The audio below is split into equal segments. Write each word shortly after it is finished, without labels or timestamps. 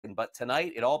But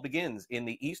tonight, it all begins in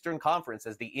the Eastern Conference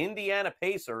as the Indiana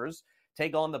Pacers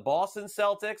take on the Boston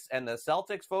Celtics, and the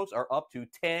Celtics, folks, are up to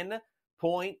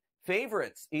 10-point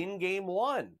favorites in Game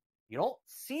 1. You don't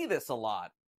see this a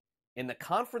lot in the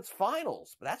conference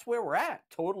finals, but that's where we're at.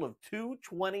 Total of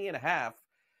 220.5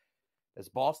 as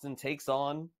Boston takes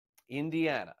on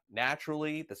Indiana.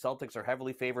 Naturally, the Celtics are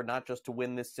heavily favored not just to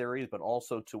win this series, but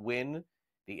also to win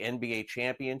the NBA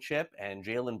championship. And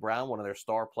Jalen Brown, one of their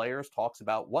star players, talks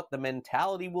about what the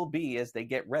mentality will be as they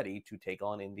get ready to take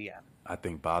on Indiana. I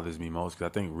think bothers me most because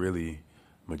I think really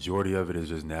majority of it is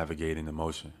just navigating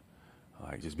emotion,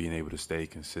 like just being able to stay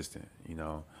consistent. You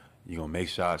know, you're going to make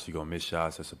shots, you're going to miss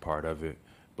shots, that's a part of it.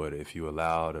 But if you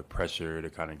allow the pressure to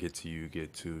kind of get to you,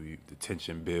 the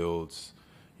tension builds.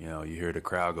 You know, you hear the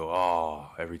crowd go, oh,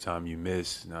 every time you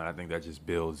miss. You know, I think that just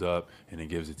builds up and it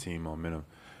gives the team momentum.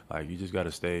 Like, you just got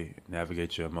to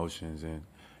navigate your emotions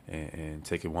and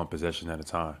take it one possession at a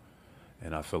time.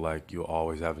 And I feel like you'll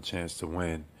always have a chance to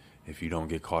win if you don't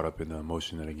get caught up in the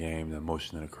emotion of the game, the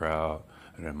emotion of the crowd,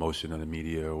 or the emotion of the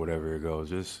media or whatever it goes.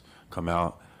 Just come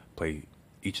out, play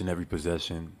each and every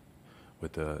possession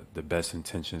with the best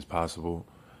intentions possible,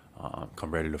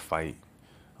 come ready to fight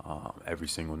every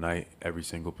single night, every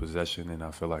single possession, and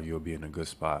I feel like you'll be in a good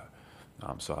spot.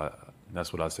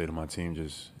 That's what I say to my team,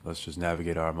 let's just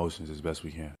navigate our emotions as best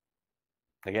we can.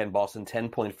 Again, Boston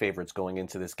 10-point favorites going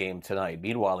into this game tonight.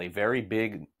 Meanwhile, a very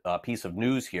big piece of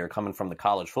news here coming from the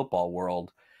college football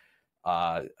world.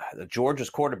 Georgia's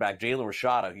quarterback, Jalen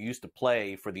Rashada, who used to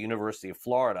play for the University of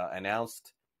Florida,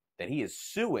 announced that he is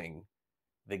suing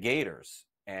the Gators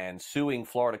and suing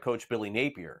Florida coach Billy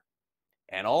Napier.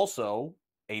 And also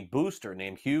a booster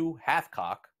named Hugh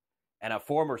Hathcock and a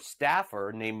former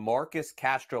staffer named Marcus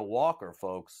Castro Walker,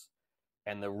 folks.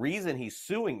 And the reason he's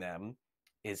suing them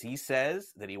is he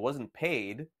says that he wasn't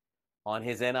paid on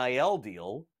his NIL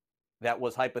deal that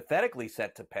was hypothetically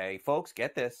set to pay, folks,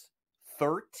 get this,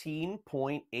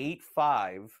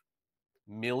 $13.85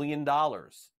 million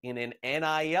in an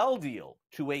NIL deal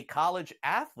to a college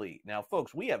athlete. Now,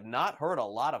 folks, we have not heard a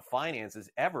lot of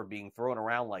finances ever being thrown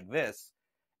around like this.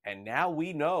 And now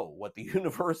we know what the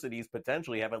universities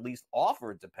potentially have at least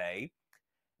offered to pay.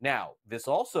 Now, this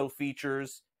also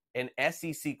features an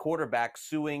SEC quarterback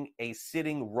suing a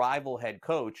sitting rival head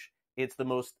coach. It's the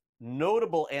most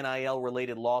notable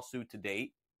NIL-related lawsuit to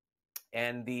date.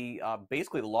 And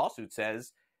basically the lawsuit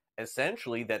says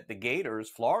essentially that the Gators,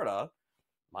 Florida,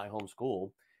 my home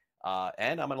school,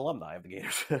 and I'm an alumni of the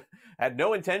Gators, had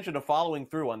no intention of following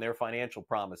through on their financial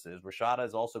promises. Rashada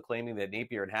is also claiming that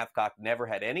Napier and Hathcock never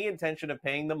had any intention of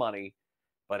paying the money,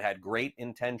 but had great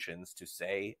intentions to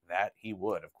say that he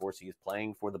would. Of course, he is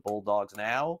playing for the Bulldogs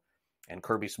now, and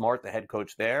Kirby Smart, the head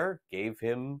coach there, gave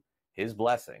him his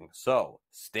blessing. So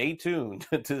stay tuned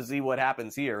to see what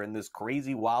happens here in this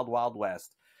crazy wild, wild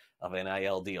west of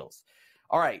NIL deals.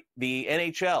 All right, the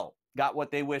NHL got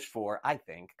what they wished for, I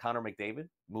think. Connor McDavid,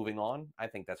 moving on. I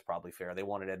think that's probably fair. They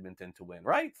wanted Edmonton to win,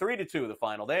 right? 3-2, the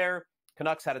final there.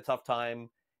 Canucks had a tough time,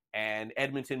 and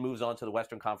Edmonton moves on to the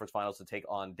Western Conference Finals to take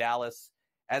on Dallas.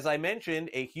 As I mentioned,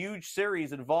 a huge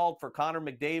series involved for Connor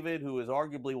McDavid, who is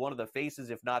arguably one of the faces,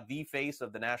 if not the face,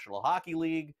 of the National Hockey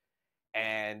League.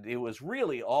 And it was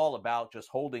really all about just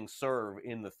holding serve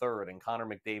in the third. And Connor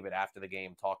McDavid, after the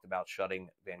game, talked about shutting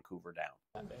Vancouver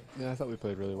down. Yeah, I thought we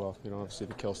played really well. You know, obviously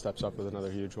the kill steps up with another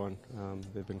huge one.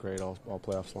 They've been great all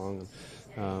playoffs long.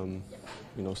 And,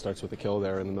 you know, starts with the kill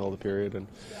there in the middle of the period. And,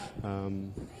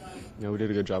 you know, we did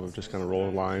a good job of just kind of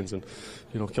rolling lines and,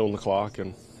 you know, killing the clock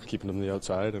and keeping them to the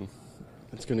outside. And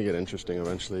it's going to get interesting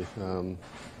eventually.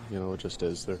 You know, it just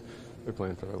is. They're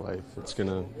playing for their life.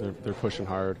 They're pushing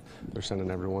hard. They're sending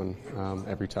everyone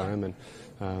every time, and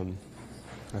I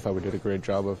thought we did a great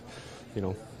job of, you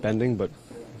know, bending but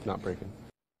not breaking.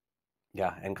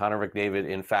 Yeah, and Connor McDavid,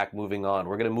 in fact, moving on.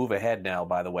 We're going to move ahead now,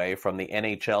 by the way, from the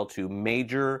NHL to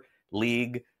Major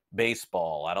League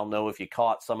Baseball. I don't know if you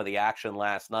caught some of the action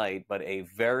last night, but a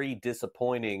very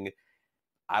disappointing,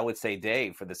 I would say,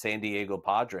 day for the San Diego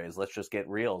Padres. Let's just get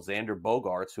real. Xander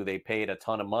Bogaerts, who they paid a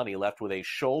ton of money, left with a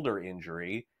shoulder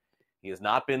injury. He has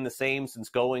not been the same since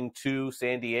going to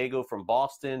San Diego from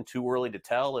Boston. Too early to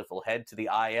tell if he'll head to the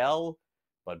IL,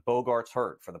 but Bogaerts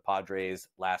hurt for the Padres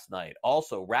last night.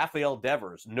 Also, Rafael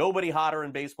Devers, nobody hotter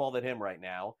in baseball than him right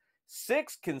now.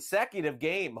 6 consecutive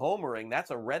game homering.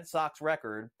 That's a Red Sox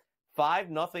record.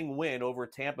 5-0 win over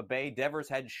Tampa Bay. Devers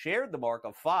had shared the mark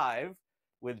of 5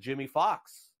 with Jimmy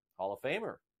Fox, Hall of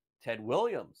Famer. Ted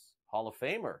Williams, Hall of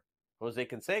Famer. Jose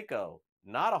Canseco,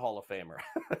 not a Hall of Famer.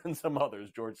 And some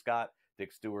others, George Scott,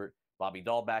 Dick Stewart, Bobby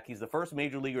Dahlback. He's the first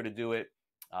major leaguer to do it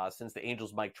since the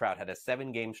Angels' Mike Trout had a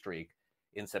 7-game streak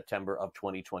in September of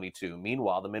 2022.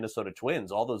 Meanwhile, the Minnesota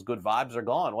Twins, all those good vibes are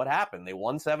gone. What happened? They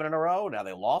won 7 in a row. Now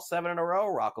they lost 7 in a row.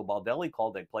 Rocco Baldelli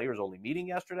called a players-only meeting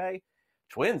yesterday.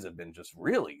 Twins have been just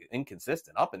really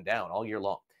inconsistent, up and down all year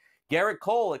long. Gerrit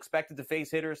Cole expected to face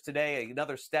hitters today,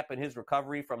 another step in his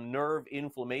recovery from nerve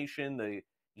inflammation. The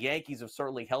Yankees have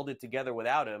certainly held it together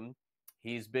without him.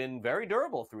 He's been very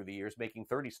durable through the years, making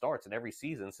 30 starts in every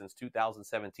season since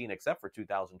 2017, except for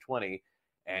 2020.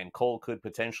 And Cole could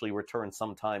potentially return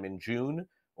sometime in June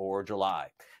or July.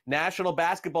 National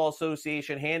Basketball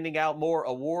Association handing out more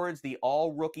awards. The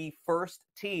all-rookie first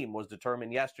team was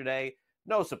determined yesterday.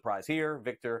 No surprise here.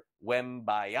 Victor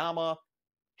Wembanyama,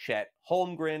 Chet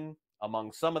Holmgren,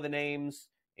 among some of the names,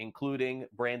 including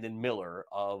Brandon Miller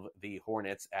of the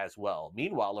Hornets as well.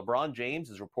 Meanwhile, LeBron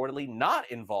James is reportedly not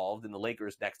involved in the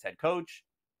Lakers' next head coach.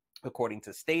 According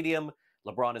to Stadium,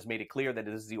 LeBron has made it clear that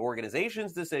it is the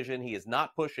organization's decision. He is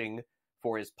not pushing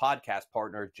for his podcast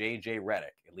partner, J.J.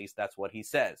 Redick. At least that's what he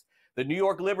says. The New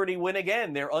York Liberty win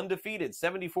again. They're undefeated.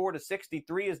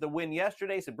 74-63 is the win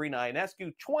yesterday. Sabrina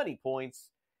Ionescu, 20 points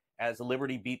as the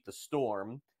Liberty beat the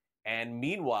Storm. And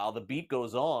meanwhile, the beat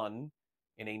goes on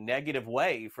in a negative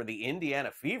way for the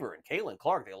Indiana Fever and Caitlin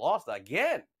Clark. They lost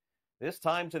again, this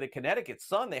time to the Connecticut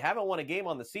Sun. They haven't won a game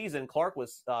on the season. Clark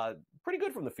was pretty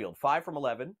good from the field, 5 from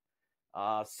 11,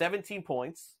 17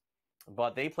 points.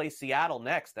 But they play Seattle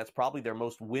next. That's probably their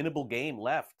most winnable game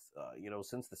left,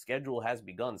 since the schedule has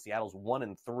begun. Seattle's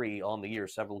 1-3 on the year,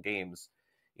 several games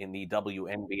in the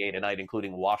WNBA tonight,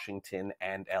 including Washington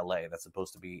and LA. That's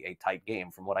supposed to be a tight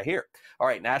game from what I hear. All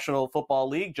right, National Football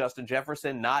League, Justin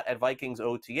Jefferson not at Vikings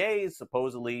OTAs,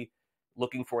 supposedly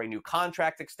looking for a new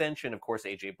contract extension. Of course,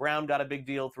 A.J. Brown got a big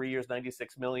deal, 3 years,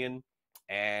 $96 million.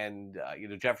 And,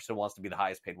 Jefferson wants to be the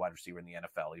highest paid wide receiver in the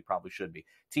NFL. He probably should be.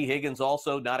 T. Higgins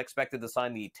also not expected to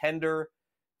sign the tender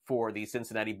for the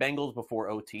Cincinnati Bengals before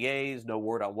OTAs. No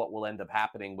word on what will end up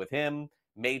happening with him.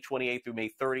 May 28th through May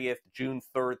 30th, June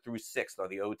 3rd through 6th are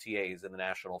the OTAs in the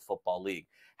National Football League.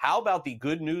 How about the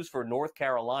good news for North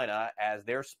Carolina as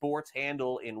their sports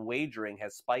handle in wagering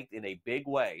has spiked in a big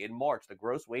way? In March, the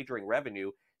gross wagering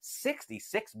revenue, $66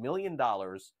 million.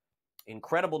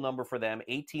 Incredible number for them,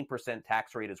 18%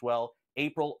 tax rate as well.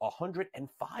 April,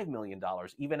 $105 million,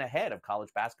 even ahead of college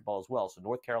basketball as well. So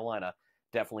North Carolina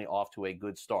definitely off to a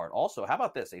good start. Also, how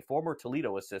about this? A former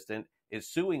Toledo assistant is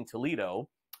suing Toledo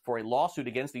for a lawsuit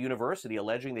against the university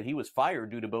alleging that he was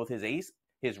fired due to both his age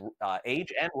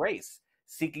and race,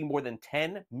 seeking more than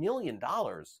 $10 million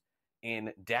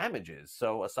in damages.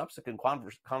 So a subsequent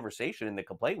conversation in the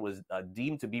complaint was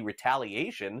deemed to be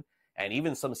retaliation and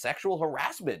even some sexual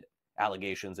harassment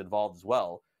allegations involved as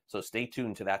well. So stay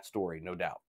tuned to that story, no doubt.